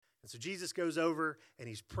So Jesus goes over and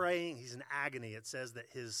he's praying. He's in agony. It says that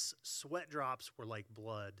his sweat drops were like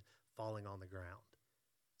blood falling on the ground.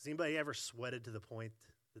 Has anybody ever sweated to the point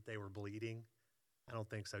that they were bleeding? I don't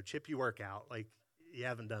think so. Chip, you work out. Like, you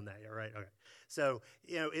haven't done that yet, right? Okay. So,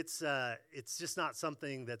 it's just not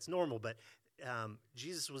something that's normal. But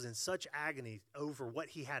Jesus was in such agony over what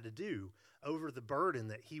he had to do, over the burden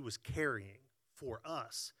that he was carrying for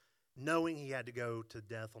us, knowing he had to go to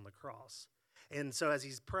death on the cross. And so as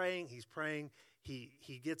he's praying,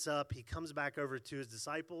 he gets up, he comes back over to his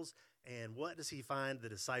disciples, and what does he find the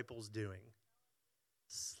disciples doing?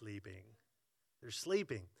 Sleeping. They're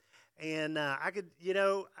sleeping. And I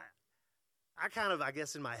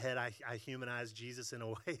guess in my head, I humanize Jesus in a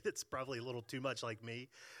way that's probably a little too much like me.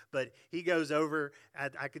 But he goes over,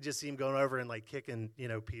 I could just see him going over and like kicking,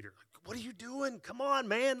 Peter. Like, what are you doing? Come on,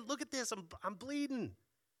 man. Look at this. I'm bleeding.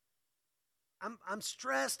 I'm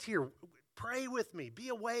stressed here. Pray with me. Be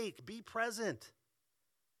awake. Be present.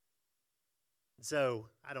 So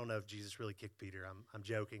I don't know if Jesus really kicked Peter. I'm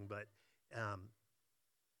joking, but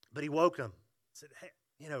he woke him. Said,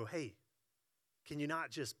 hey, can you not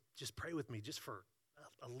just pray with me just for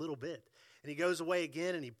a little bit? And he goes away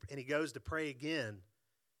again, and he goes to pray again.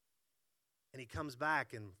 And he comes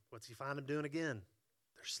back, and what's he find them doing again?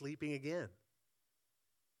 They're sleeping again.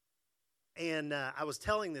 And I was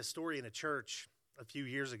telling this story in a church a few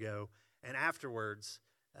years ago, and afterwards,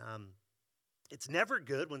 it's never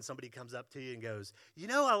good when somebody comes up to you and goes,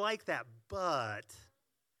 I like that, but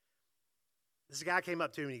this guy came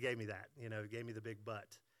up to me and he gave me that, he gave me the big but.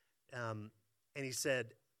 And he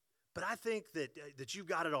said, but I think that you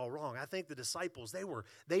got it all wrong. I think the disciples,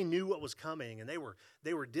 they knew what was coming, and they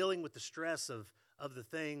were dealing with the stress of the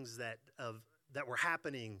things that were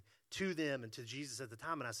happening to them and to Jesus at the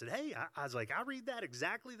time. And I said, hey, I was like, I read that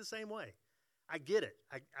exactly the same way. I get it.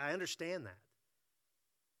 I understand that.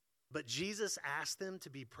 But Jesus asked them to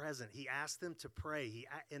be present. He asked them to pray.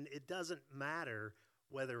 And it doesn't matter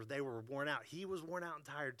whether they were worn out. He was worn out and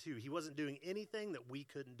tired too. He wasn't doing anything that we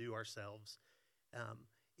couldn't do ourselves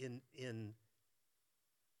in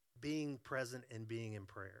being present and being in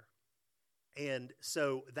prayer. And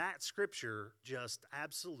so that scripture just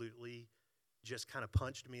absolutely just kind of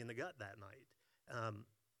punched me in the gut that night.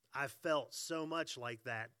 I felt so much like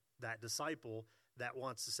that disciple that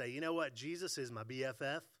wants to say, you know what, Jesus is my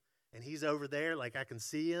BFF, and he's over there, like I can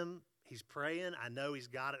see him, he's praying, I know he's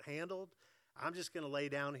got it handled. I'm just going to lay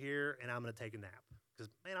down here, and I'm going to take a nap,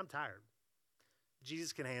 because, man, I'm tired.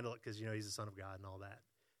 Jesus can handle it because, he's the Son of God and all that.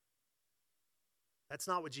 That's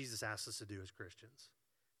not what Jesus asks us to do as Christians.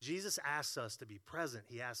 Jesus asks us to be present.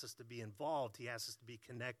 He asks us to be involved. He asks us to be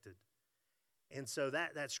connected. And so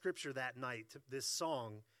that scripture that night, this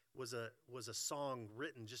song was a song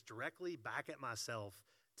written just directly back at myself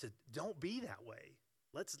to don't be that way.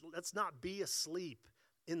 Let's not be asleep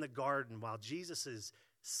in the garden while Jesus is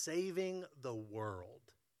saving the world.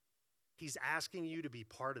 He's asking you to be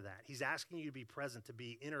part of that. He's asking you to be present, to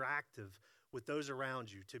be interactive with those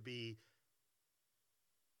around you, to be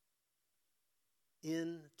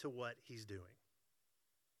into what he's doing.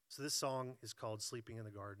 So this song is called Sleeping in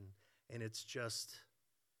the Garden, and it's just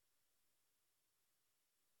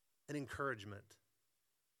an encouragement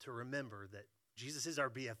to remember that Jesus is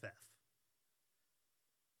our BFF.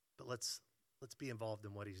 But let's be involved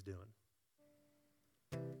in what he's doing.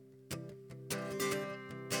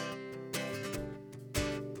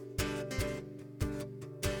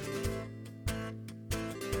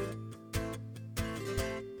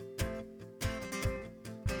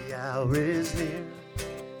 The hour is near,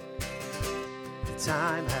 the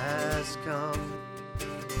time has come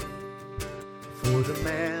for the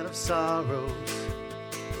man of sorrows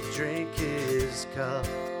to drink his cup.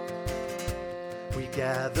 We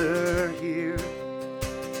gather here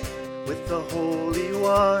with the Holy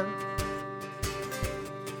One.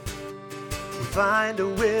 We find a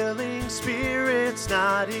willing spirit's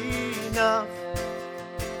not enough.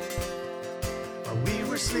 While we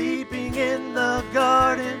were sleeping in the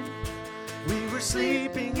garden, we were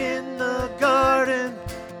sleeping in the garden,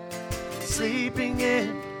 sleeping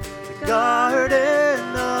in the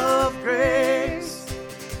garden of grace.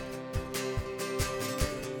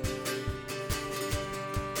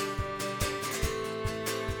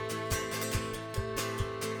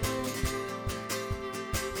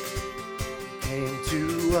 Came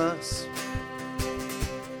to us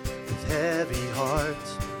with heavy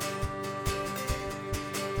hearts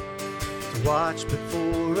to watch but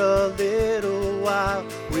for a little while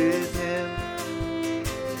with him.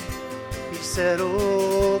 He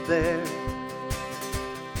settled there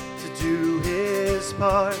to do his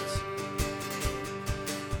part,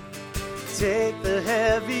 take the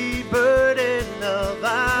heavy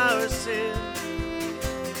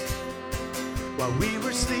While we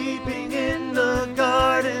were sleeping in the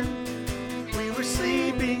garden, we were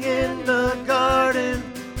sleeping in the garden,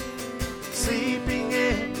 sleeping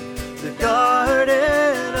in the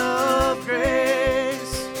garden of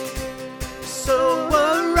grace. So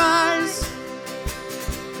arise,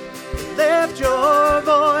 lift your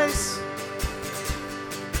voice.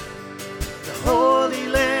 The Holy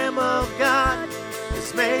Lamb of God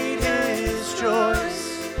has made his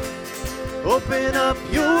choice. Open up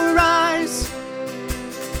your eyes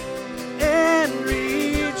and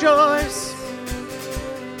rejoice.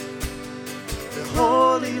 The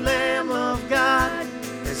Holy Lamb of God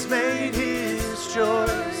has made his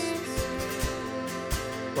choice.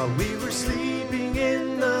 While we were sleeping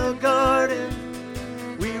in the garden,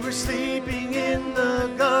 we were sleeping in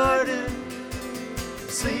the garden,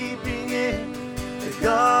 sleeping in the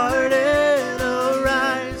garden.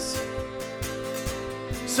 Arise,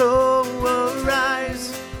 so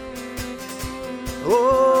arise,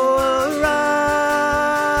 oh arise,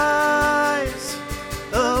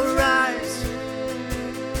 arise,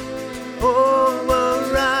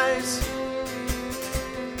 oh arise.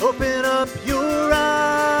 Open up your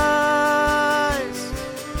eyes,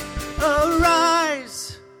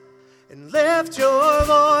 arise, and lift your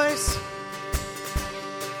voice.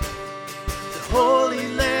 The Holy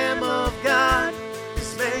Lamb of God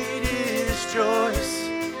has made his choice.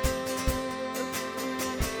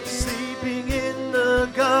 Sleeping in the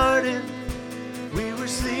garden, we were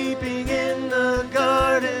sleeping in the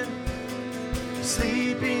garden,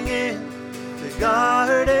 sleeping in the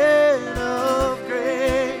garden of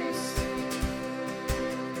grace.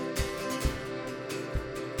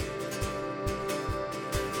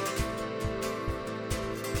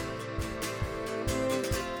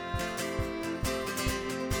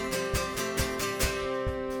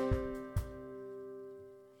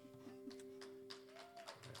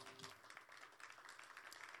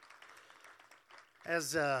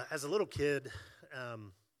 As a little kid,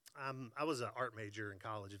 I was an art major in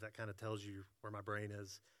college, if that kind of tells you where my brain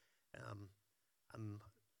is. I'm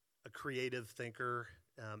a creative thinker,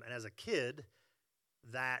 and as a kid,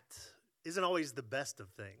 that isn't always the best of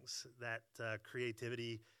things. That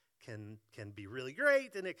creativity can be really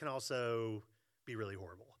great, and it can also be really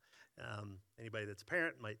horrible. Anybody that's a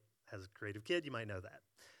parent has a creative kid, you might know that.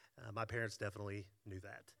 My parents definitely knew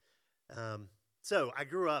that. So I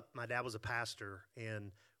grew up, my dad was a pastor,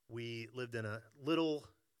 and we lived in a little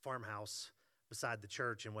farmhouse beside the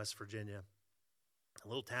church in West Virginia, a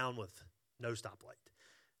little town with no stoplight.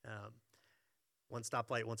 One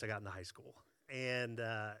stoplight once I got into high school. And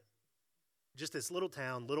just this little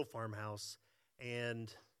town, little farmhouse,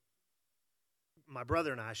 and my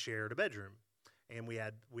brother and I shared a bedroom. And we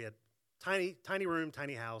had tiny room,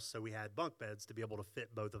 tiny house, so we had bunk beds to be able to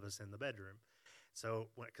fit both of us in the bedroom. So,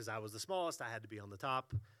 because I was the smallest, I had to be on the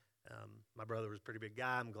top. My brother was a pretty big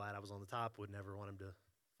guy. I'm glad I was on the top. Would never want him to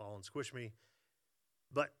fall and squish me.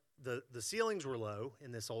 But the ceilings were low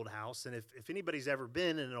in this old house, and if anybody's ever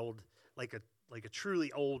been in an old, like a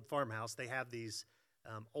truly old farmhouse, they have these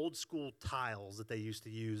old school tiles that they used to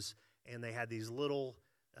use, and they had these little,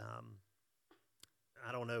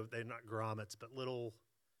 I don't know, they're not grommets, but little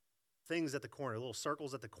things at the corner, little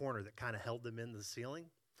circles at the corner that kind of held them in the ceiling.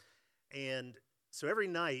 And so every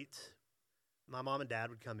night, my mom and dad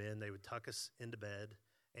would come in. They would tuck us into bed,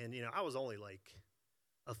 and I was only like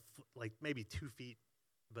maybe 2 feet,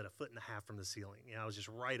 but 1.5 feet from the ceiling. I was just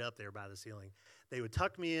right up there by the ceiling. They would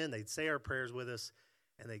tuck me in. They'd say our prayers with us,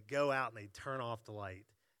 and they'd go out and they'd turn off the light.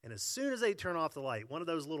 And as soon as they turn off the light, one of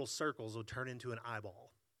those little circles would turn into an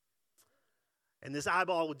eyeball, and this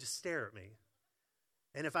eyeball would just stare at me.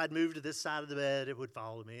 And if I'd moved to this side of the bed, it would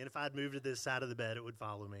follow me. And if I'd moved to this side of the bed, it would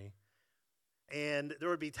follow me. And there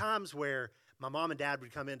would be times where my mom and dad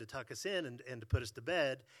would come in to tuck us in and to put us to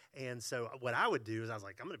bed. And so what I would do is I was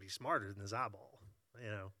like, I'm going to be smarter than this eyeball,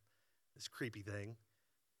 this creepy thing.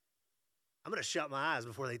 I'm going to shut my eyes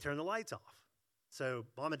before they turn the lights off. So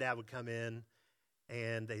mom and dad would come in,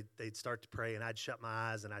 and they'd start to pray, and I'd shut my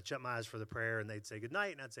eyes, and I'd shut my eyes for the prayer, and they'd say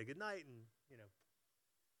goodnight, and I'd say goodnight, and,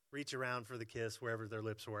 reach around for the kiss wherever their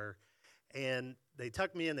lips were. And they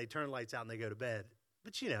tuck me in, they turn the lights out, and they go to bed.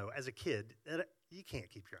 But, as a kid, you can't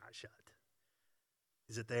keep your eyes shut.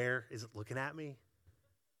 Is it there? Is it looking at me?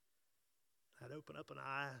 I'd open up an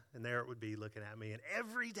eye, and there it would be looking at me. And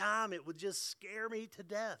every time it would just scare me to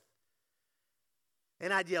death.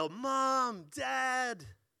 And I'd yell, Mom, Dad.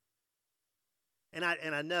 And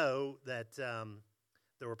I know that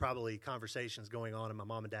there were probably conversations going on in my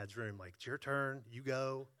mom and dad's room, like, it's your turn, you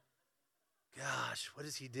go. Gosh, what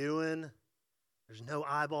is he doing? There's no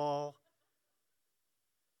eyeball.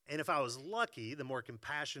 And if I was lucky, the more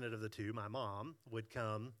compassionate of the two, my mom, would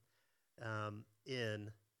come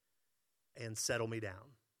in and settle me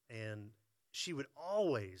down. And she would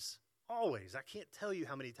always, I can't tell you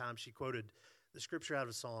how many times she quoted the scripture out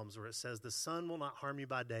of Psalms where it says, the sun will not harm you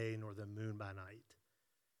by day, nor the moon by night.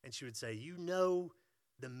 And she would say, you know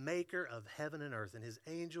the maker of heaven and earth, and his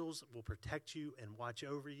angels will protect you and watch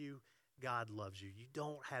over you. God loves you. You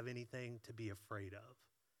don't have anything to be afraid of.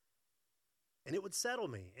 And it would settle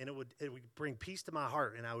me, and it would bring peace to my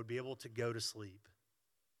heart, and I would be able to go to sleep,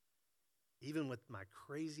 even with my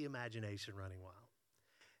crazy imagination running wild.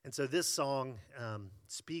 And so this song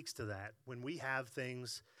speaks to that. When we have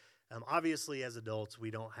things, obviously as adults,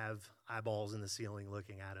 we don't have eyeballs in the ceiling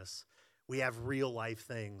looking at us. We have real life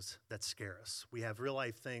things that scare us. We have real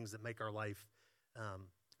life things that make our life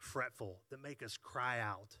fretful, that make us cry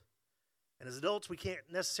out. And as adults, we can't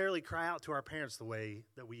necessarily cry out to our parents the way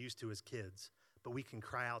that we used to as kids, but we can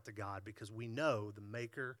cry out to God because we know the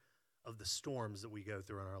maker of the storms that we go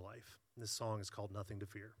through in our life. And this song is called Nothing to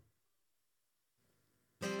Fear.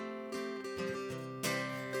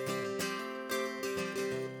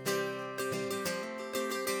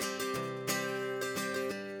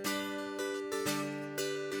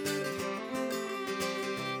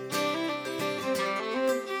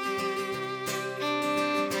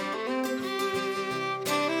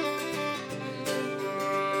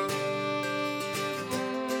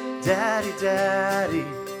 Daddy, Daddy,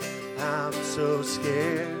 I'm so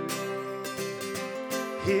scared.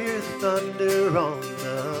 Hear the thunder on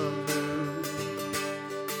the moon.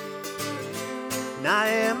 And I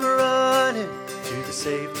am running to the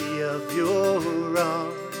safety of your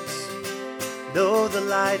arms. Know the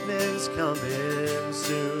lightning's coming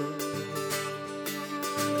soon.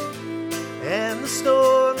 And the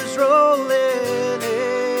storm is rolling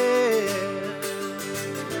in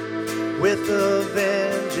with a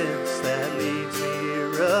vengeance that leads me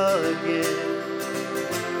here again,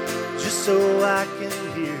 just so I can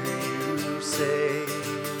hear you say,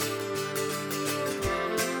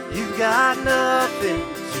 you've got nothing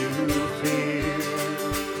to fear.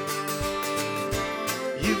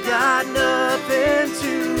 You've got nothing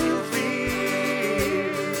to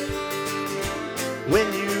fear when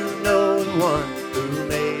you know the one who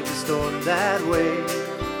made the storm that way.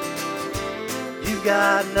 You've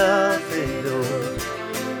got nothing, no.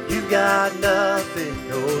 You've got nothing,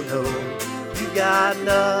 no, no. You've got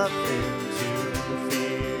nothing to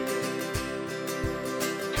fear.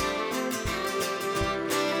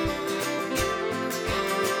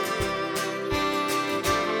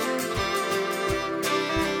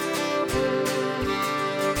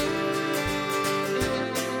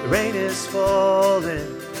 The rain is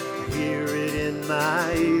falling, I hear it in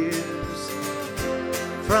my ears.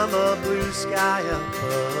 From a blue sky up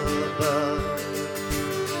above.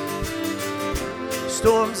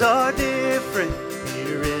 Storms are different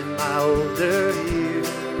here in my older years.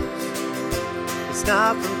 It's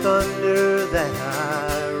not from thunder that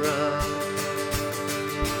I run.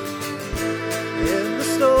 And the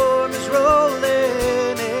storm is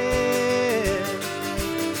rolling in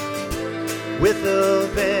with a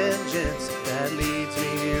vengeance that leads me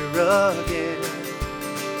here again,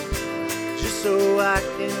 so I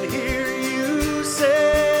can hear you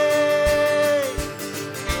say,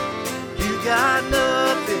 you got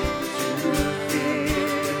nothing to fear.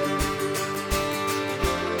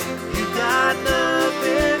 You got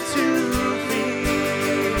nothing to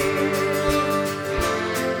fear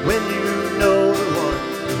when you know the one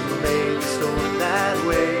who made the storm that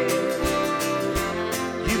way.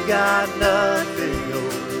 You got nothing, no.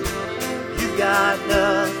 You got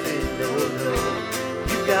nothing, no, no.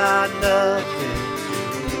 You got nothing.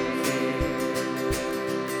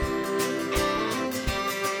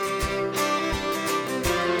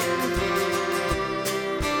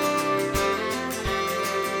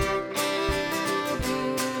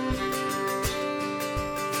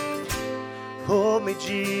 Hold me,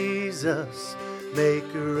 Jesus,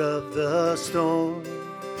 maker of the storm,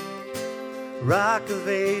 rock of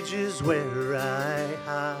ages where I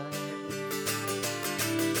hide.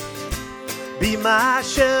 Be my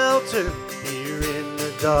shelter here in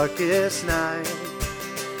the darkest night,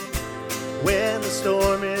 when the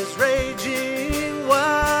storm is raging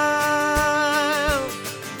wild.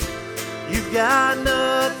 You've got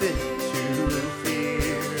nothing to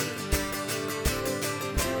fear.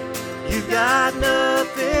 You've got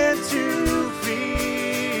nothing to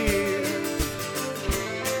fear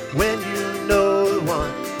when you know the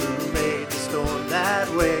one who made the storm that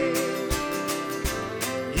way.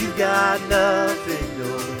 You've got nothing,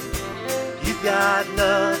 no. You've got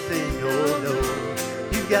nothing, oh no.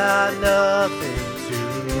 You've got nothing to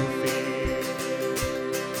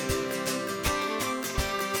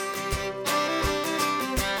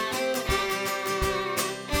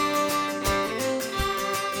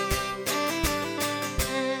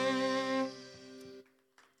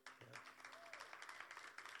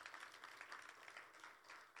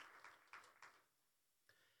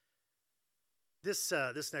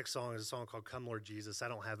This next song is a song called "Come Lord Jesus." I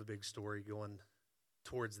don't have a big story going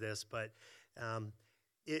towards this, but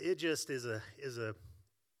it just is a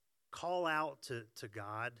call out to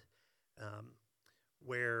God,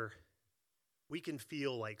 where we can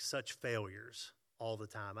feel like such failures all the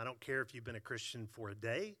time. I don't care if you've been a Christian for a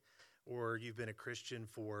day or you've been a Christian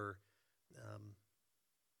for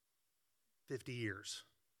 50 years.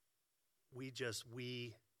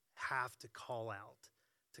 We have to call out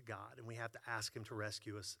to God, and we have to ask him to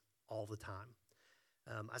rescue us all the time.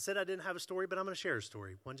 I said I didn't have a story, but I'm going to share a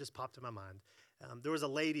story. One just popped in my mind. There was a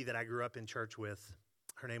lady that I grew up in church with.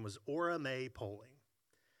 Her name was Ora Mae Poling.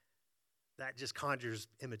 That just conjures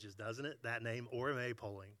images, doesn't it? That name, Ora Mae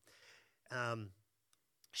Poling.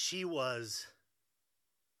 She was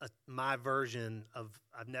my version of,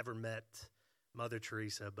 I've never met Mother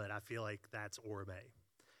Teresa, but I feel like that's Ora Mae.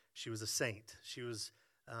 She was a saint. She was,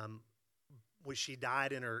 she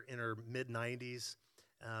died in her mid-90s.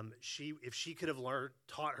 If she could have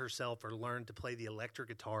taught herself or learned to play the electric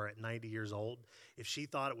guitar at 90 years old, if she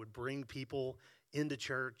thought it would bring people into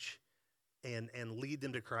church and lead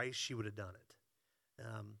them to Christ, she would have done it.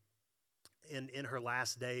 In her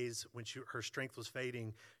last days, when her strength was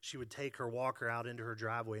fading, she would take her walker out into her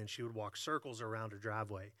driveway and she would walk circles around her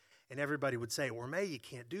driveway. And everybody would say, "Well, May, you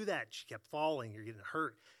can't do that." She kept falling. You're getting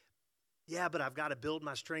hurt. Yeah, but I've got to build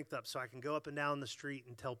my strength up so I can go up and down the street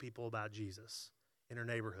and tell people about Jesus in her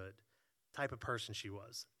neighborhood. Type of person she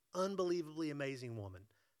was. Unbelievably amazing woman.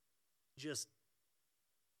 Just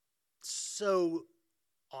so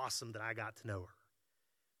awesome that I got to know her.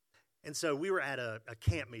 And so we were at a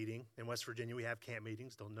camp meeting in West Virginia. We have camp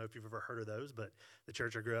meetings. Don't know if you've ever heard of those, but the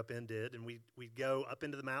church I grew up in did. And we'd go up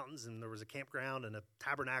into the mountains, and there was a campground and a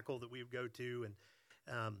tabernacle that we would go to. And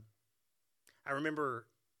I remember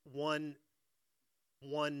one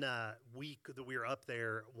week that we were up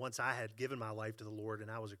there, once I had given my life to the Lord and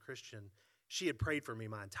I was a Christian, she had prayed for me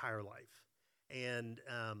my entire life. And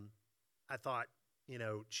I thought,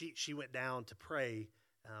 she went down to pray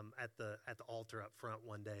at the altar up front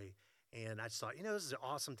one day. And I just thought, this is an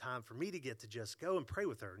awesome time for me to get to just go and pray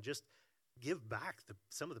with her and just give back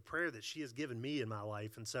some of the prayer that she has given me in my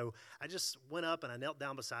life. And so I just went up and I knelt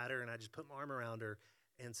down beside her and I just put my arm around her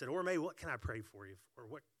and said, "Ora Mae, what can I pray for you for?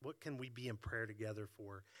 What can we be in prayer together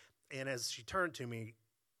for?" And as she turned to me,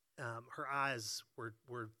 her eyes were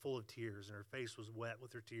full of tears and her face was wet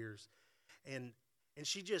with her tears. And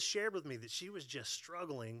she just shared with me that she was just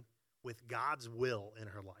struggling with God's will in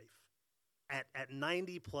her life at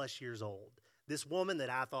 90 plus years old. This woman that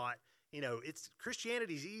I thought,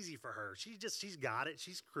 Christianity's easy for her. She's got it.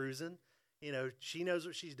 She's cruising. She knows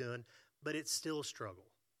what she's doing, but it's still a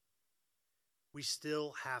struggle. We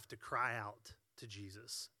still have to cry out to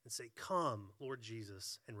Jesus and say, "Come, Lord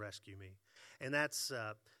Jesus, and rescue me." And that's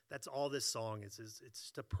all this song is. It's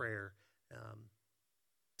just a prayer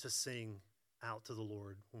to sing out to the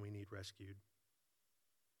Lord when we need rescued.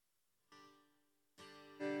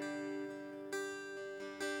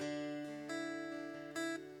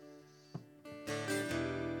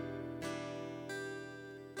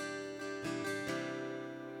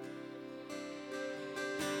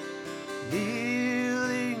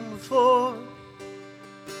 Kneeling before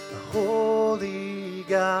the holy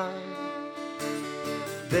God,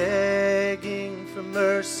 begging for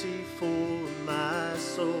mercy for my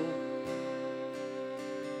soul.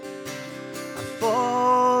 I've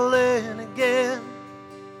fallen again,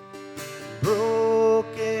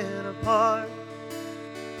 broken apart,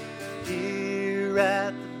 here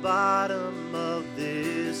at the bottom of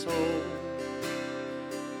this hole.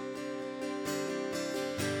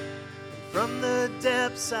 From the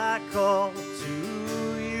depths I call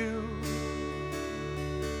to you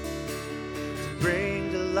to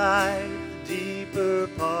bring to light the deeper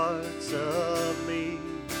parts of me.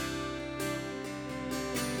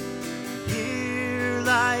 Here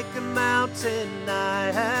like a mountain I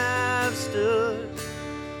have stood,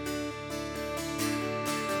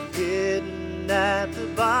 hidden at the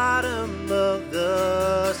bottom of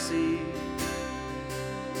the sea.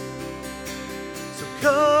 So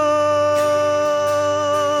come,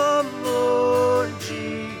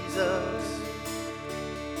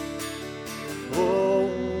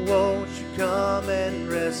 come and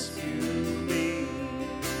rescue me.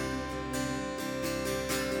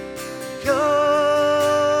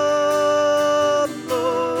 Come,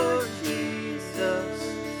 Lord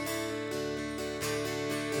Jesus,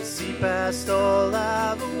 to see past all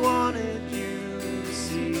I've wanted you to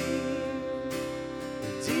see,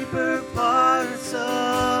 the deeper parts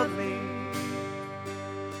of me.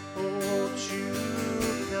 Won't you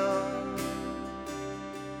come?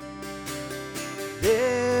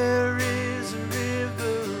 There is a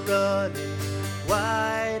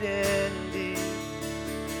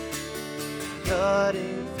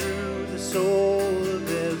cutting through the soul of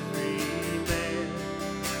every man.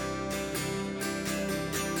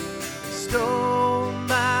 Stone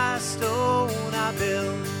by stone I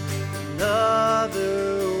built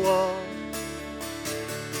another wall,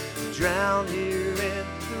 drowned here in the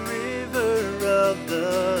river of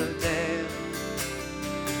the dam.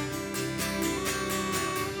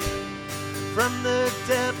 From the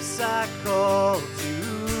depths I call to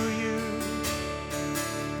you,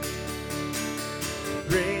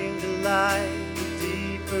 bring to light the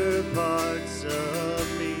deeper parts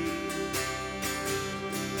of me.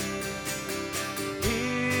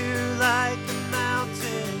 Here like a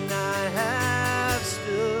mountain I have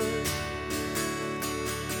stood,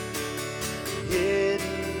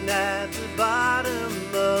 hidden at the bottom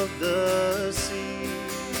of the sea.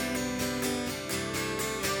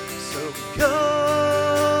 So come,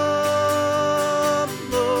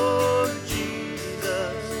 Lord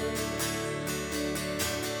Jesus.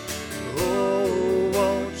 Oh,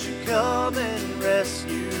 won't you come and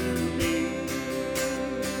rescue me?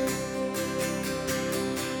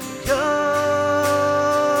 Come,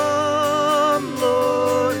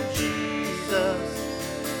 Lord Jesus.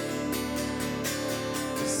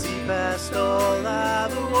 To see past all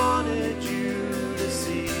I've wanted you to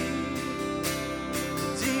see.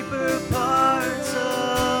 Deeper parts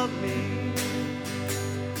of me.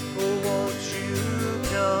 Oh, won't you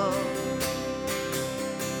come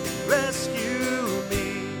rescue me?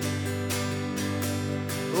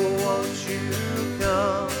 Oh, won't you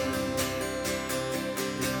come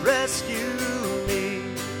rescue me?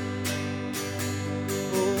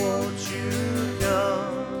 Oh, won't you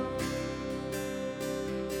come?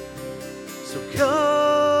 So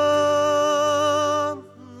come,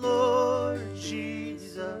 Lord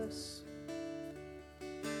Jesus.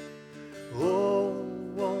 Oh,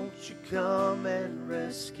 won't you come and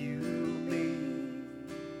rescue me?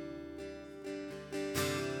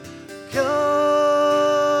 Come,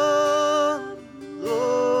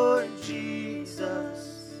 Lord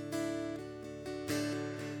Jesus.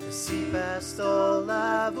 To see past all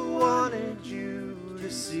I've wanted you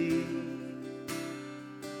to see.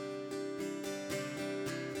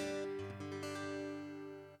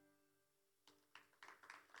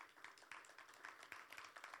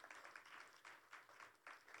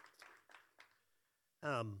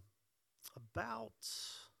 About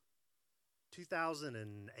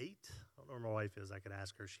 2008, I don't know where my wife is. I could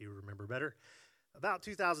ask her. She would remember better. About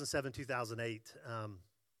 2007, 2008,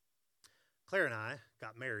 Claire and I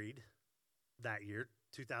got married that year,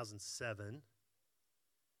 2007.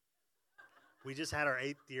 We just had our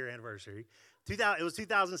 8th year anniversary. It was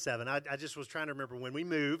 2007. I just was trying to remember when we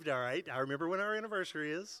moved, all right? I remember when our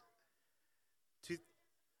anniversary is.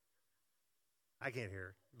 I can't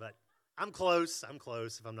hear, but I'm close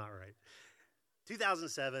if I'm not right.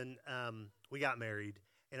 2007, we got married,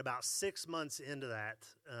 and about 6 months into that,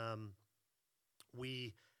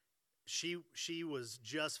 she was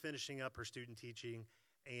just finishing up her student teaching,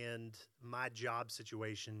 and my job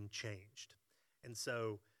situation changed. And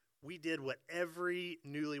so we did what every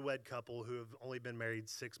newlywed couple who have only been married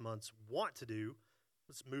 6 months want to do.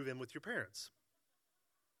 Let's move in with your parents.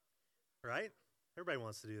 Right? Everybody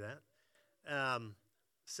wants to do that.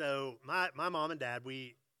 So my mom and dad,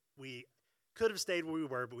 we could have stayed where we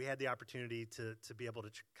were, but we had the opportunity to be able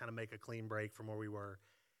to kind of make a clean break from where we were.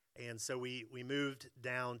 And so we moved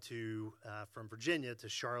down to from Virginia to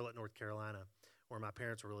Charlotte, North Carolina, where my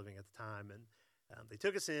parents were living at the time. And they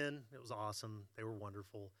took us in. It was awesome. They were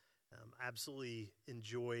wonderful. Absolutely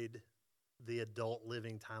enjoyed the adult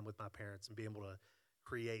living time with my parents and being able to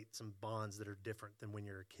create some bonds that are different than when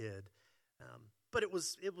you're a kid. But it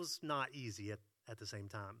was not easy at the same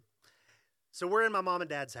time. So we're in my mom and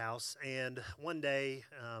dad's house, and one day,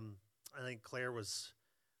 I think Claire was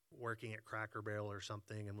working at Cracker Barrel or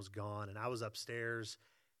something and was gone, and I was upstairs,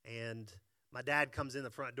 and my dad comes in the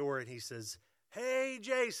front door, and he says, "Hey,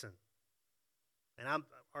 Jason." And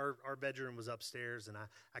our bedroom was upstairs, and I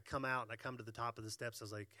come out, and I come to the top of the steps. I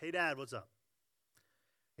was like, "Hey, Dad, what's up?"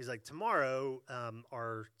 He's like, "Tomorrow,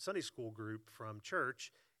 our Sunday school group from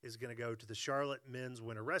church is going to go to the Charlotte Men's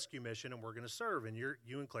Winter Rescue Mission, and we're going to serve, and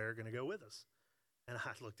you and Claire are going to go with us." And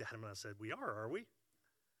I looked at him, and I said, "We are we?"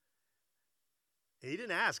 He didn't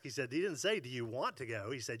ask. He didn't say, "Do you want to go?"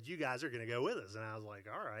 He said, "You guys are going to go with us." And I was like,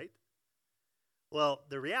 "All right." Well,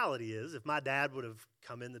 the reality is, if my dad would have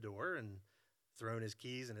come in the door and thrown his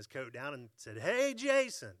keys and his coat down and said, "Hey,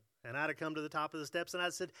 Jason," and I'd have come to the top of the steps and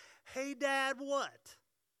I'd said, "Hey, Dad, what?"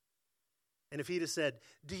 And if he'd have said,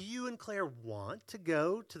 "Do you and Claire want to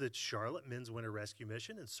go to the Charlotte Men's Winter Rescue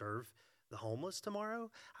Mission and serve the homeless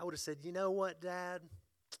tomorrow?" I would have said, "You know what, Dad?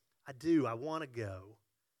 I do. I want to go.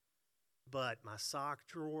 But my sock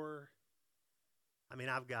drawer, I mean,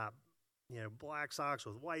 I've got, black socks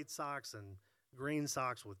with white socks and green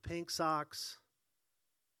socks with pink socks.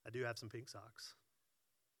 I do have some pink socks.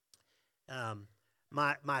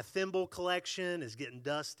 My thimble collection is getting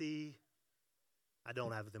dusty. I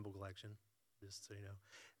don't have a thimble collection, just so you know.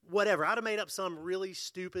 Whatever. I'd have made up some really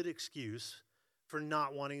stupid excuse for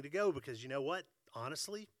not wanting to go because you know what?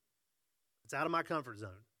 Honestly, it's out of my comfort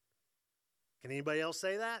zone. Can anybody else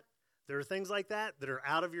say that? There are things like that are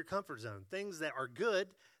out of your comfort zone. Things that are good,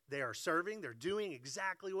 they are serving, they're doing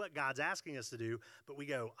exactly what God's asking us to do, but we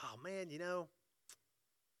go, oh man,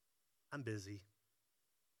 I'm busy.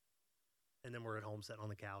 And then we're at home sitting on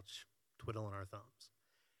the couch, twiddling our thumbs.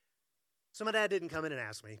 So my dad didn't come in and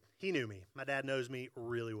ask me. He knew me. My dad knows me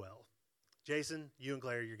really well. Jason, you and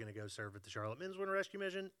Claire, you're going to go serve at the Charlotte Men's Winter Rescue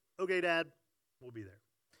Mission. Okay, Dad, we'll be there.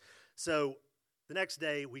 So the next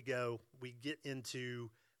day we get into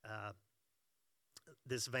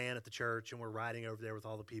this van at the church, and we're riding over there with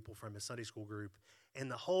all the people from his Sunday school group. And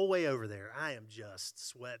the whole way over there, I am just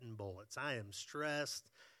sweating bullets. I am stressed.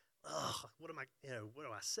 What do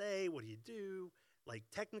I say? What do you do? Like,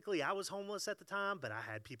 technically, I was homeless at the time, but I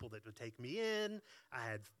had people that would take me in. I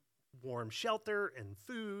had warm shelter and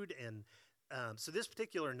food. And so this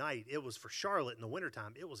particular night, it was for Charlotte in the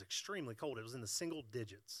wintertime. It was extremely cold. It was in the single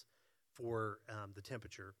digits for the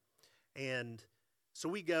temperature. And so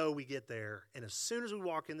we get there, and as soon as we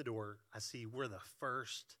walk in the door, I see we're the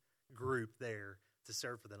first group there to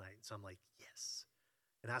serve for the night. So I'm like, yes.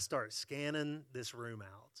 And I start scanning this room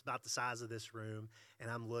out. It's about the size of this room, and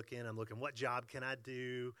I'm looking, what job can I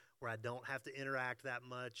do where I don't have to interact that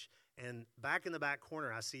much? And back in the back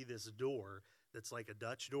corner, I see this door that's like a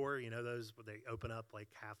Dutch door, those where they open up like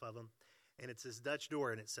half of them. And it's this Dutch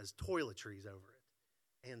door, and it says toiletries over it.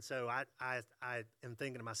 And so I am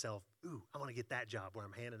thinking to myself, ooh, I want to get that job where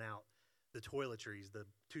I'm handing out the toiletries, the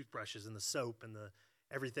toothbrushes, and the soap, and the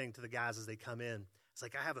everything to the guys as they come in. It's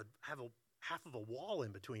like I have a half of a wall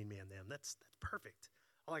in between me and them. That's perfect.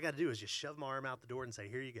 All I got to do is just shove my arm out the door and say,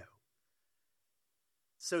 here you go.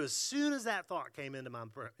 So as soon as that thought came into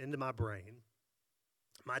my brain,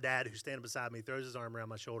 my dad, who's standing beside me, throws his arm around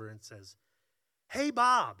my shoulder and says, hey,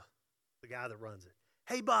 Bob, the guy that runs it.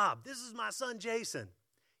 Hey, Bob, this is my son, Jason.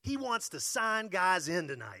 He wants to sign guys in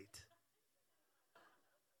tonight.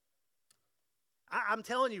 I'm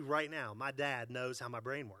telling you right now, my dad knows how my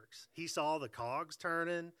brain works. He saw the cogs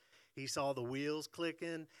turning. He saw the wheels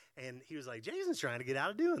clicking, and he was like, Jason's trying to get out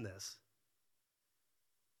of doing this.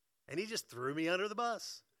 And he just threw me under the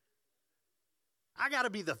bus. I got to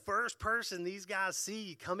be the first person these guys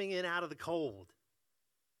see coming in out of the cold.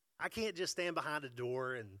 I can't just stand behind a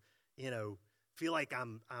door and, feel like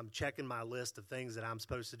I'm checking my list of things that I'm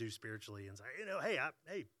supposed to do spiritually and say,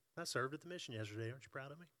 hey, I served at the mission yesterday. Aren't you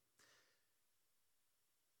proud of me?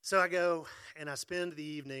 So I go, and I spend the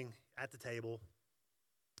evening at the table.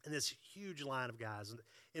 And this huge line of guys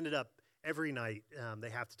ended up every night they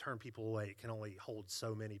have to turn people away. It can only hold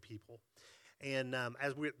so many people. And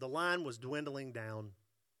as the line was dwindling down,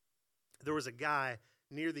 there was a guy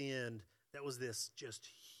near the end that was this just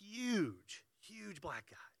huge black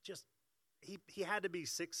guy. Just he had to be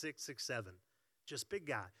 6'6", 6'7", just big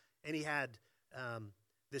guy. And he had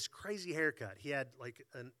this crazy haircut. He had like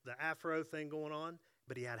the afro thing going on,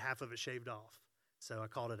 but he had half of it shaved off. So I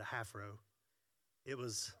called it a halfro. It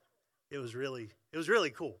was really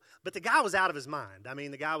cool. But the guy was out of his mind. I mean,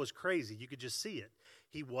 the guy was crazy. You could just see it.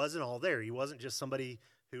 He wasn't all there. He wasn't just somebody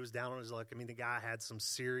who was down on his luck. I mean, the guy had some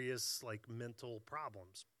serious, mental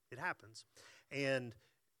problems. It happens. And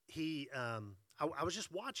I was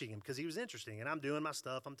just watching him because he was interesting. And I'm doing my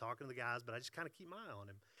stuff. I'm talking to the guys, but I just kind of keep my eye on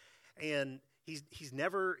him. And he's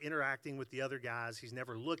never interacting with the other guys. He's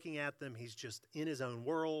never looking at them. He's just in his own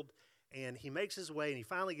world. And he makes his way, and he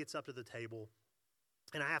finally gets up to the table.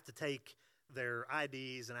 And I have to take their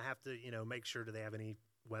IDs, and I have to, make sure do they have any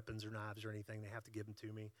weapons or knives or anything. They have to give them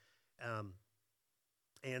to me.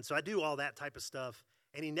 And so I do all that type of stuff.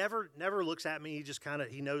 And he never looks at me. He just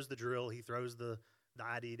he knows the drill. He throws the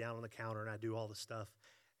ID down on the counter, and I do all the stuff.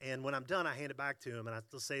 And when I'm done, I hand it back to him, and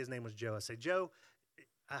let's say his name was Joe. I say, Joe,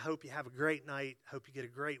 I hope you have a great night. Hope you get a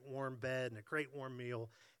great warm bed and a great warm meal,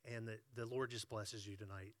 and that the Lord just blesses you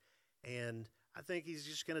tonight. And I think he's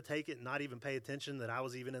just going to take it and not even pay attention that I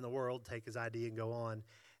was even in the world, take his ID and go on.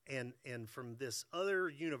 And from this other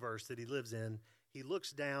universe that he lives in, he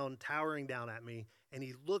looks down, towering down at me, and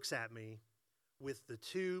he looks at me with the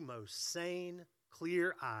two most sane,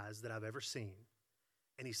 clear eyes that I've ever seen.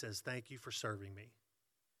 And he says, thank you for serving me.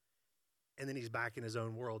 And then he's back in his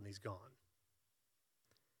own world and he's gone.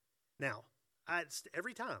 Now,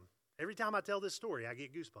 every time Every time I tell this story, I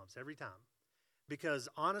get goosebumps every time. Because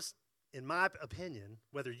in my opinion,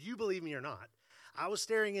 whether you believe me or not, I was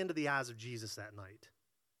staring into the eyes of Jesus that night.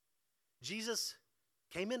 Jesus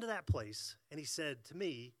came into that place and he said to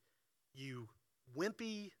me, "You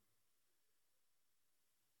wimpy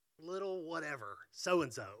little whatever,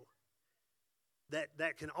 so-and-so,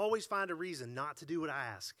 that can always find a reason not to do what I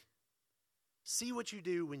ask. See what you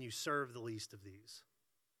do when you serve the least of these."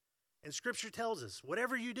 And Scripture tells us,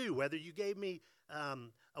 whatever you do, whether you gave me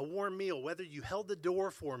a warm meal, whether you held the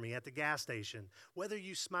door for me at the gas station, whether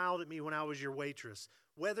you smiled at me when I was your waitress,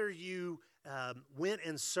 whether you went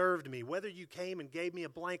and served me, whether you came and gave me a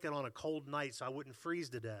blanket on a cold night so I wouldn't freeze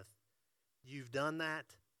to death, you've done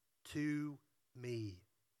that to me.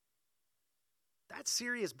 That's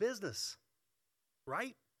serious business,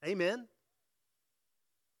 right? Amen?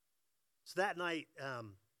 So that night,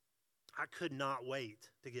 I could not wait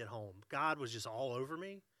to get home. God was just all over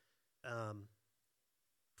me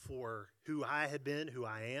for who I had been, who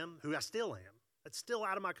I am, who I still am. It's still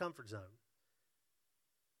out of my comfort zone.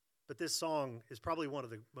 But this song is probably one of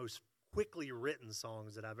the most quickly written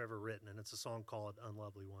songs that I've ever written, and it's a song called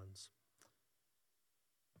Unlovely Ones.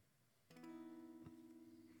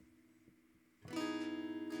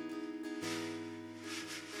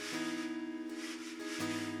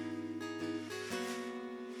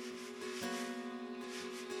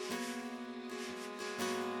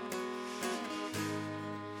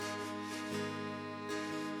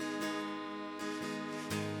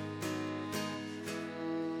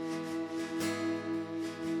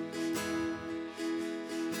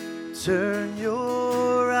 Turn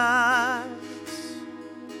your eyes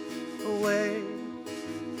away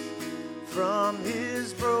from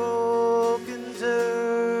his broken,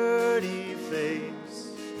 dirty face,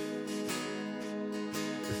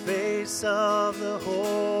 the face of the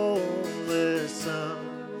homeless son,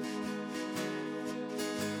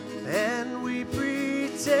 and we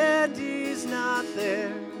pretend he's not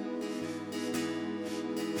there.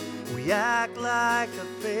 We act like a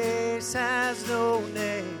face has no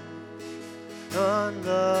name.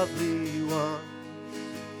 Unlovely one,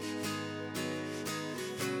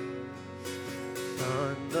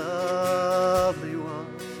 unlovely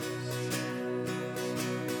ones.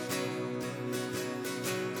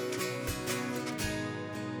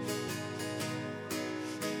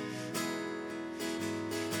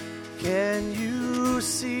 Can you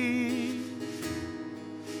see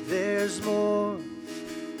there's more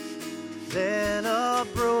than a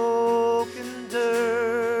broken,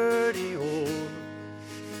 dirty hole?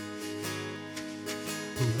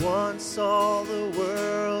 Once saw the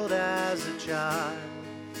world as a child,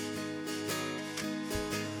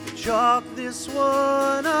 chalk this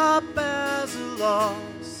one up as a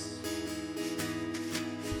loss,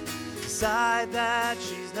 decide that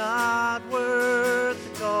she's not worth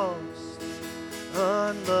the cost.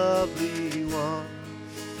 Unlovely one,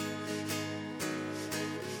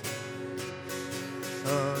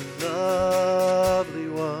 unlovely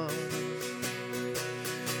one.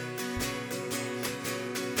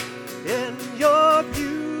 And you're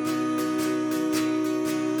beautiful.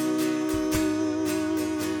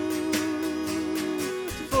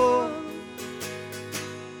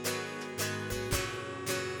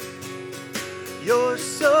 You're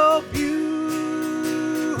so beautiful.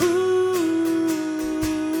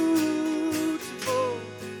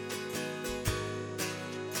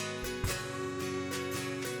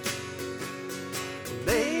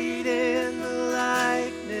 Made in the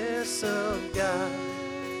likeness of God.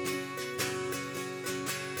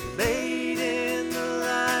 Made in the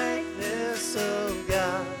likeness of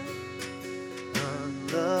God,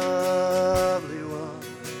 unlovely one.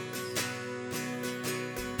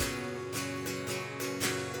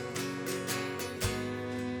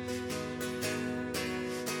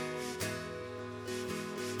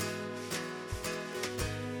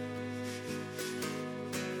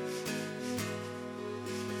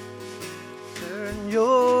 Turn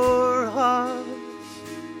your heart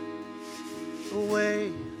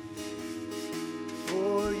away,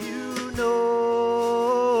 for you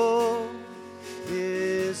know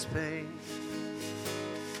his pain.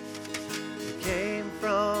 It came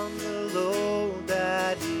from the load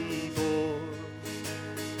that he bore.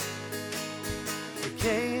 It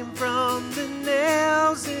came from the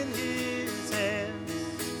nails in his hands.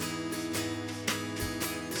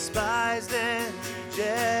 Despised and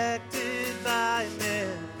rejected by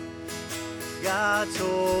men, God's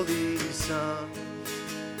holy Son.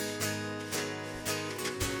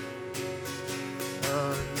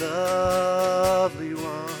 Unlovely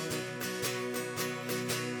one,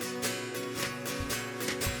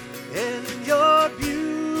 and you're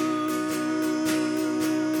beautiful.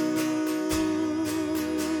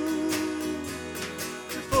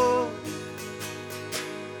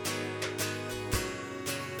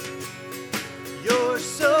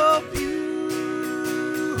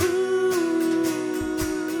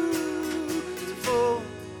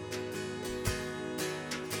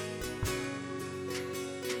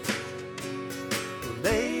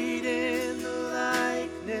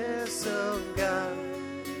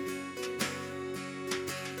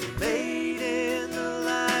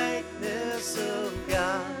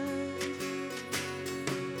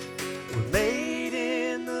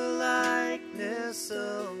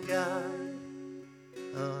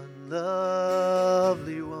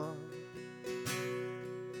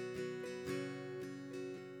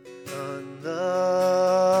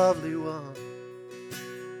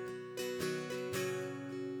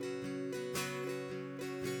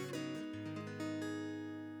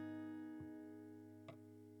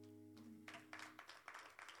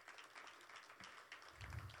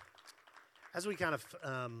 As we kind of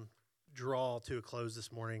draw to a close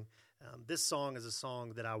this morning, this song is a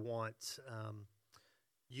song that I want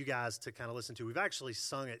you guys to kind of listen to. We've actually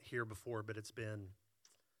sung it here before, but it's been,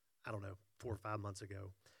 4 or 5 months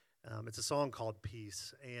ago. It's a song called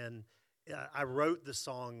Peace, and I wrote the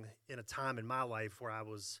song in a time in my life where I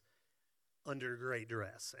was under great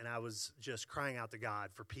duress, and I was just crying out to God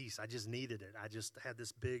for peace. I just needed it. I just had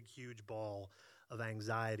this big, huge ball of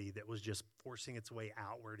anxiety that was just forcing its way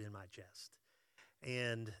outward in my chest.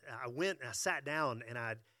 And I went and I sat down and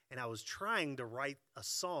I was trying to write a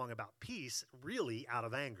song about peace really out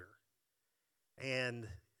of anger. And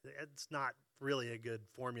it's not really a good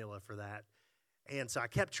formula for that. And so I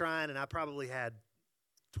kept trying, and I probably had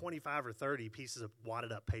 25 or 30 pieces of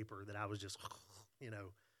wadded up paper that I was just,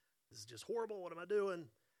 this is just horrible. What am I doing?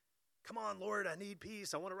 Come on, Lord, I need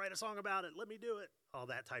peace. I want to write a song about it. Let me do it. All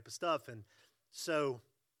that type of stuff. And so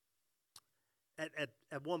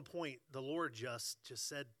at one point, the Lord just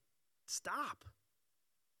said, stop.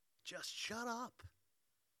 Just shut up.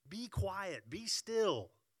 Be quiet. Be still.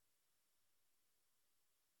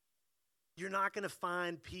 You're not going to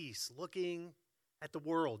find peace looking at the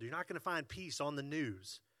world. You're not going to find peace on the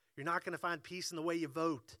news. You're not going to find peace in the way you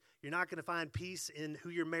vote. You're not going to find peace in who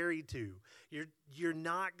you're married to. You're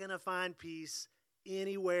not going to find peace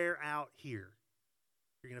anywhere out here.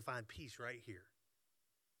 You're going to find peace right here.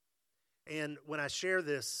 And when I share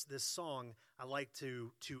this song, I like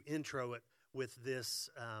to intro it with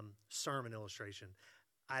this sermon illustration.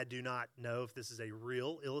 I do not know if this is a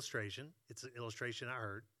real illustration. It's an illustration I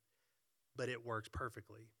heard, but it works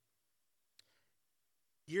perfectly.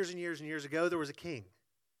 Years and years and years ago, there was a king,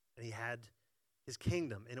 and he had his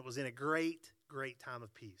kingdom, and it was in a great, great time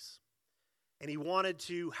of peace. And he wanted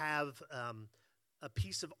to have a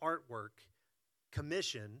piece of artwork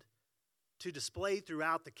commissioned to display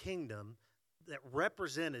throughout the kingdom that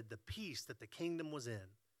represented the peace that the kingdom was in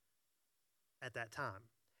at that time.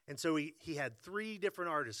 And so he had 3 different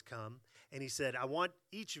artists come, and he said, I want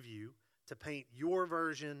each of you to paint your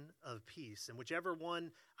version of peace. And whichever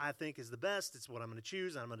one I think is the best, it's what I'm going to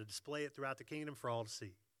choose, and I'm going to display it throughout the kingdom for all to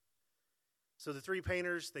see. So the 3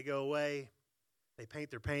 painters, they go away, they paint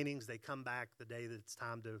their paintings, they come back the day that it's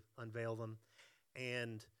time to unveil them.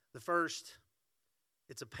 And the first,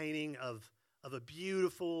 it's a painting of a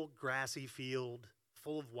beautiful grassy field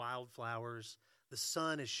full of wildflowers. The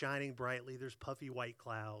sun is shining brightly. There's puffy white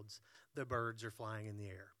clouds. The birds are flying in the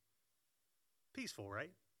air. Peaceful,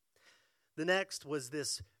 right? The next was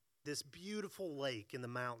this beautiful lake in the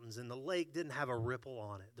mountains, and the lake didn't have a ripple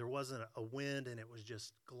on it. There wasn't a wind, and it was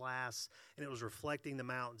just glass, and it was reflecting the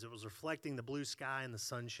mountains. It was reflecting the blue sky and the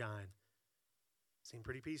sunshine. It seemed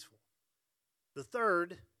pretty peaceful. The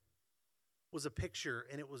third was a picture,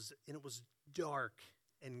 and it was dark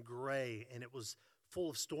and gray, and it was full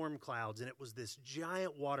of storm clouds, and it was this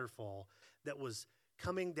giant waterfall that was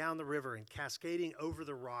coming down the river and cascading over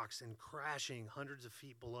the rocks and crashing hundreds of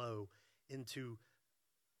feet below into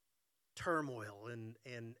turmoil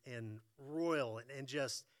and royal and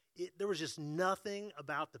just there was just nothing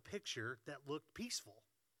about the picture that looked peaceful.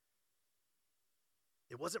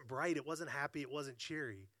 It wasn't bright, it wasn't happy, it wasn't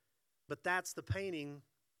cheery. But that's the painting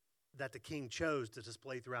that the king chose to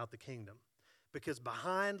display throughout the kingdom. Because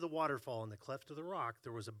behind the waterfall in the cleft of the rock,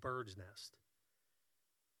 there was a bird's nest.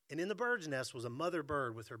 And in the bird's nest was a mother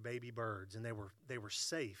bird with her baby birds, and they were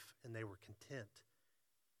safe, and they were content.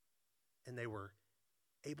 And they were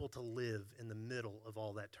able to live in the middle of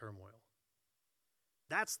all that turmoil.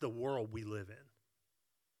 That's the world we live in.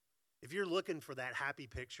 If you're looking for that happy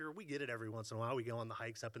picture, we get it every once in a while. We go on the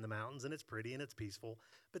hikes up in the mountains, and it's pretty and it's peaceful.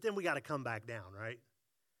 But then we got to come back down, right?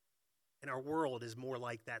 And our world is more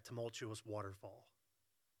like that tumultuous waterfall.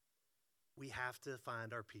 We have to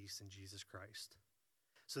find our peace in Jesus Christ.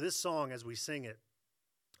 So this song, as we sing it,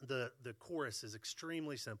 the chorus is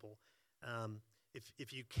extremely simple.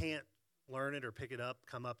 If you can't learn it or pick it up,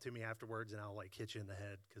 come up to me afterwards, and I'll hit you in the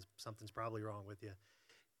head because something's probably wrong with you.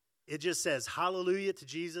 It just says, hallelujah to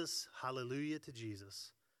Jesus, hallelujah to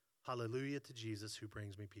Jesus, hallelujah to Jesus who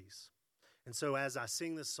brings me peace. And so as I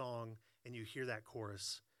sing this song and you hear that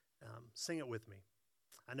chorus, sing it with me.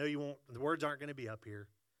 I know you won't, the words aren't going to be up here.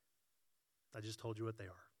 I just told you what they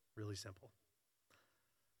are. Really simple.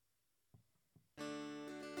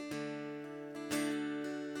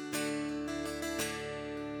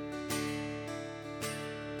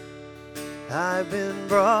 I've been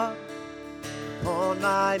brought upon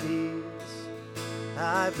my knees.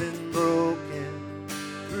 I've been broken,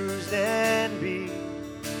 bruised and beat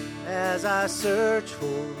as I search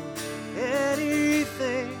for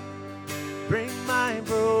anything. Bring my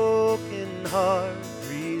broken heart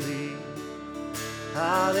relief.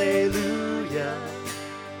 Hallelujah, hallelujah.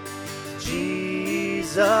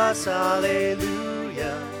 Jesus,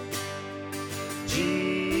 hallelujah.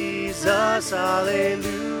 Jesus,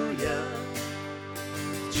 hallelujah.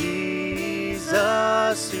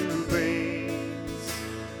 Jesus who brings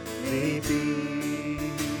me peace.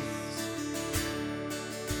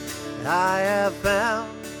 I have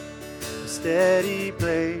found a steady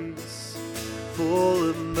place, full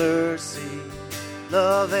of mercy,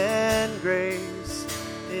 love, and grace.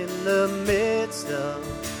 In the midst of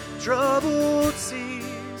troubled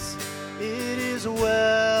seas, it is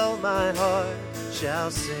well, my heart shall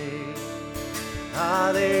sing.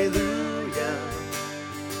 Hallelujah.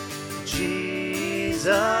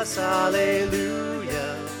 Jesus,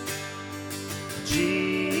 hallelujah.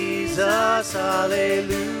 Jesus,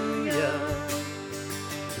 hallelujah.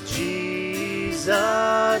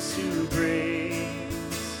 Jesus who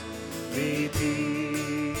brings me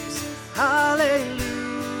peace. Hallelujah.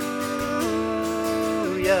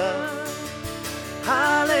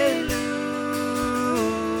 Hallelujah.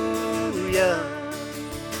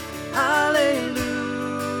 Hallelujah.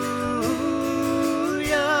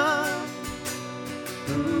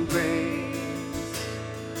 Who brings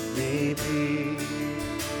me peace.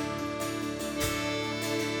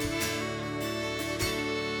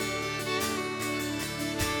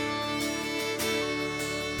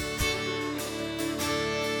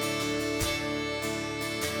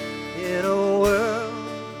 In a world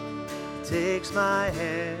that takes my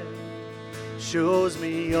hand, shows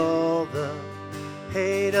me all the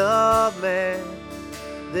hate of man,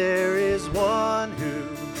 there is one who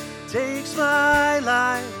takes my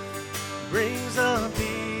life, brings the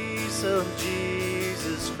peace of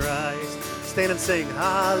Jesus Christ. Stand and sing,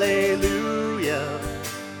 hallelujah.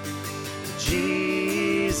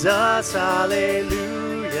 Jesus,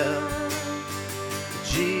 hallelujah.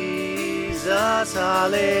 Jesus,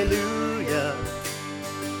 hallelujah.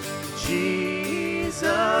 Jesus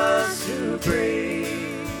who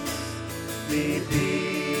brings me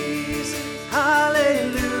peace.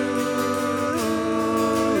 Hallelujah.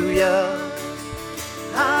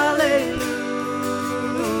 Hallelujah.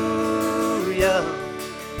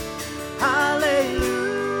 Hallelujah.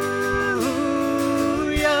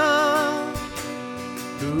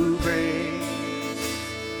 Who brings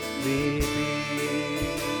me peace.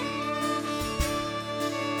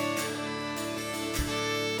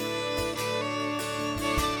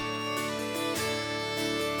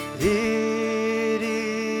 It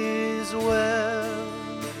is well,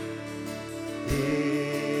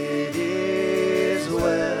 it is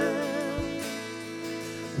well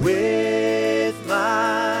with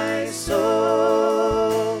my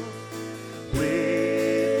soul,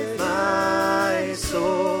 with my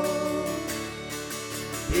soul.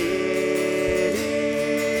 It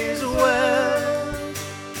is well,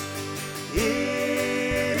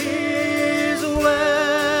 it is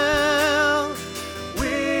well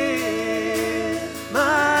with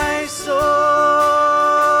my soul.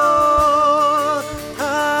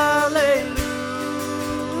 Hallelujah.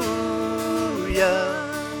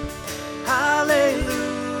 Hallelujah.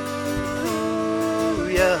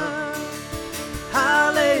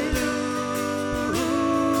 Hallelujah.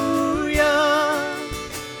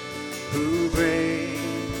 Who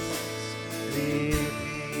brings me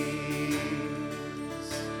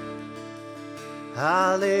peace.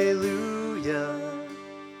 Hallelujah.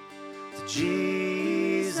 To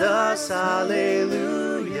Jesus,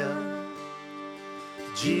 hallelujah.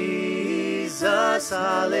 Jesus,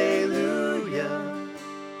 hallelujah.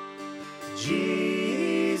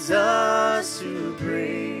 Jesus who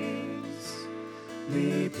brings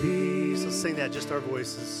me peace. Let's sing that, just our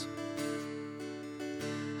voices.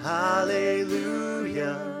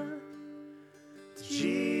 Hallelujah. To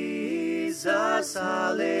Jesus,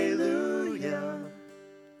 hallelujah.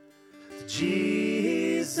 To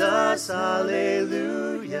Jesus,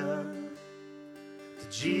 hallelujah. To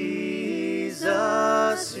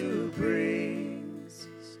Jesus who brings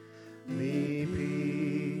me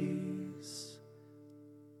peace.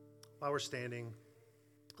 While we're standing,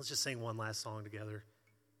 let's just sing one last song together.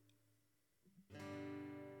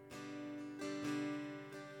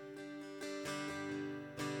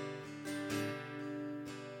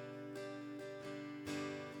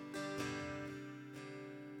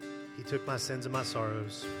 He took my sins and my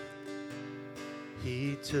sorrows.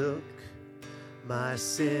 He took my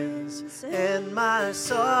sins and my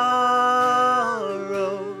sorrows,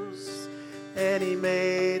 and he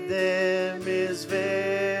made them his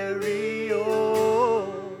very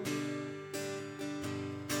own,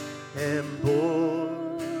 and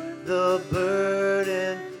bore the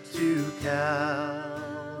burden to Calvary,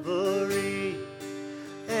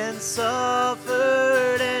 and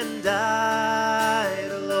suffered and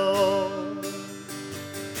died alone,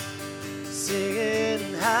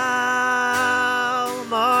 singing how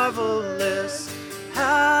marvelous,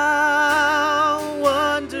 how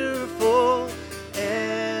wonderful,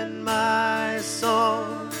 and my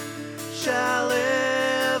song shall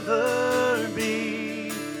ever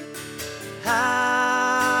be.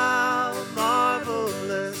 How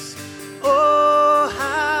marvelous, oh,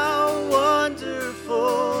 how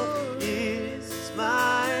wonderful is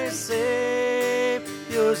my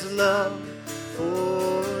Savior's love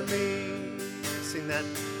for me. Sing that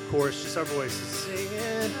chorus, just our voices,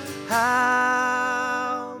 singing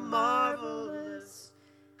how marvelous,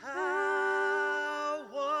 how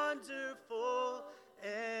wonderful,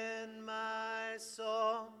 and my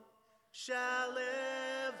song shall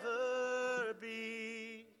ever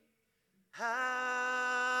be.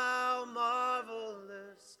 How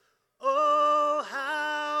marvelous, oh,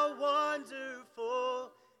 how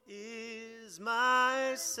wonderful is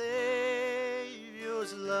my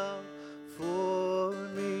Savior's love for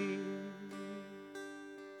me.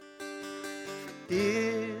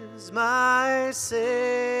 Is my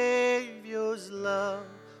Savior's love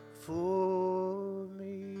for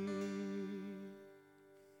me.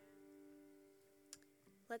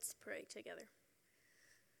 Let's pray together.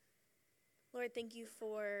 Lord, thank you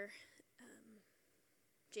for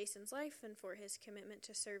Jason's life and for his commitment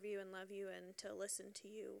to serve you and love you and to listen to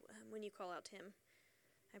you when you call out to him.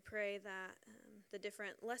 I pray that the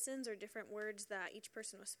different lessons or different words that each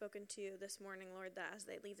person was spoken to this morning, Lord, that as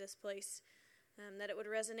they leave this place, that it would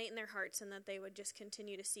resonate in their hearts and that they would just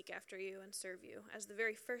continue to seek after you and serve you. As the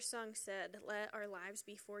very first song said, let our lives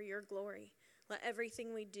be for your glory. Let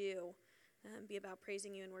everything we do be about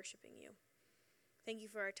praising you and worshiping you. Thank you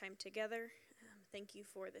for our time together. Thank you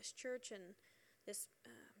for this church and this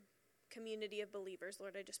community of believers.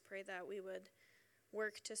 Lord, I just pray that we would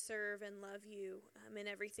work to serve and love you in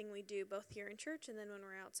everything we do, both here in church and then when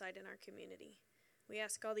we're outside in our community. We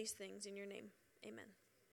ask all these things in your name. Amen.